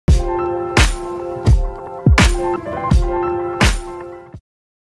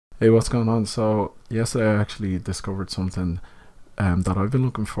Hey, what's going on? So yesterday I actually discovered something that I've been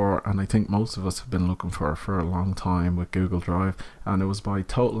looking for, and I think most of us have been looking for a long time with Google Drive, and it was by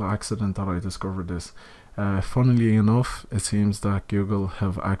total accident that I discovered this. Funnily enough, it seems that Google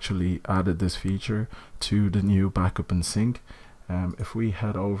have actually added this feature to the new backup and sync. If we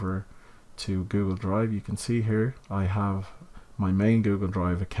head over to Google Drive, you can see here I have my main Google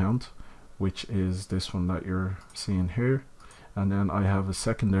Drive account, which is this one that you're seeing here, and then I have a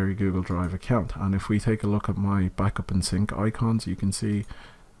secondary Google Drive account. And if we take a look at my backup and sync icons, you can see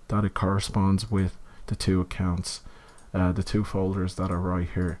that it corresponds with the two accounts, the two folders that are right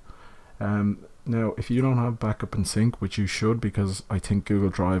here. Now if you don't have backup and sync, which you should, because I think Google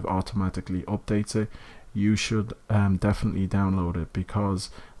Drive automatically updates it, you should definitely download it, because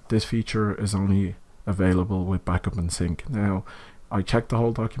this feature is only available with backup and sync. Now I checked the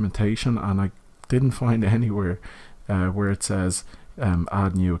whole documentation and I didn't find anywhere where it says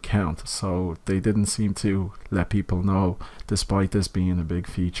add new account, so they didn't seem to let people know, despite this being a big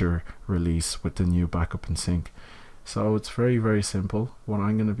feature release with the new backup and sync. So it's very simple. What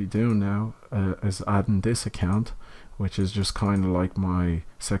I'm going to be doing now is adding this account, which is just kind of like my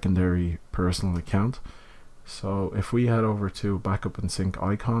secondary personal account. So if we head over to backup and sync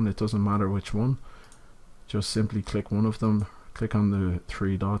icon, it doesn't matter which one, just simply click one of them, click on the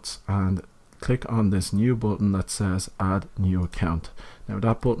three dots and click on this new button that says add new account. Now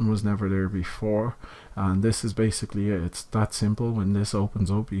that button was never there before, and this is basically it. It's that simple. When this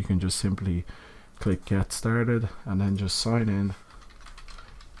opens up, you can just simply click get started and then just sign in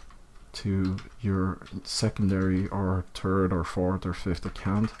to your secondary or third or fourth or fifth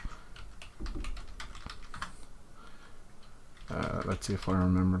account. Let's see if I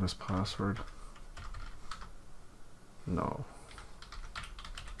remember this password. No.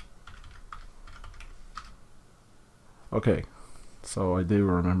 Okay, so I do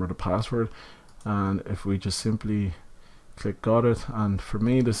remember the password, and if we just simply click got it, and for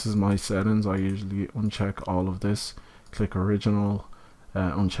me this is my settings, I usually uncheck all of this, click original,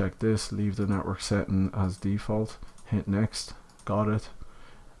 uncheck this, leave the network setting as default, hit next, got it.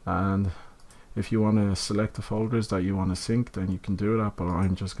 And if you want to select the folders that you want to sync, then you can do that, but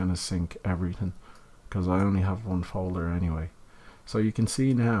I'm just going to sync everything because I only have one folder anyway. So you can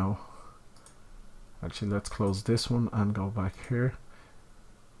see now, actually let's close this one and go back here.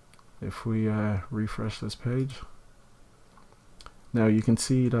 If we refresh this page, now you can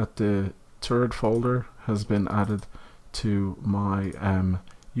see that the third folder has been added to my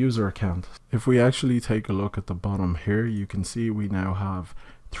user account. If we actually take a look at the bottom here, you can see we now have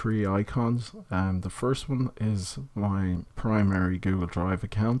three icons, and the first one is my primary Google Drive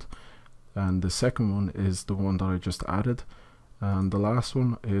account, and the second one is the one that I just added, and the last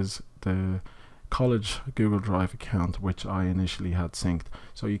one is the college Google Drive account, which I initially had synced.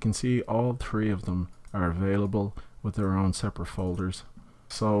 So you can see all three of them are available with their own separate folders.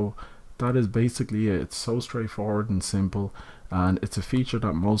 So that is basically it. It's so straightforward and simple, and it's a feature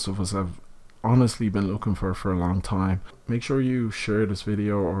that most of us have honestly been looking for a long time. Make sure you share this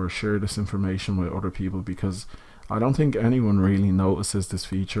video or share this information with other people, because I don't think anyone really notices this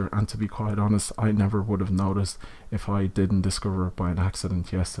feature, and to be quite honest, I never would have noticed if I didn't discover it by an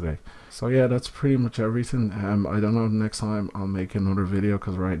accident yesterday. So yeah, that's pretty much everything. I don't know, next time I'll make another video,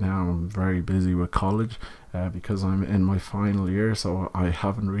 because right now I'm very busy with college, because I'm in my final year, so I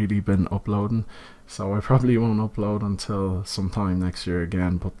haven't really been uploading, so I probably won't upload until sometime next year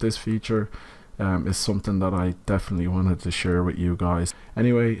again. But this feature is something that I definitely wanted to share with you guys.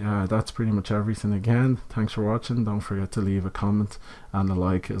 Anyway, that's pretty much everything again. Thanks for watching. Don't forget to leave a comment and a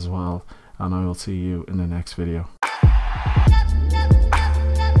like as well, and I will see you in the next video.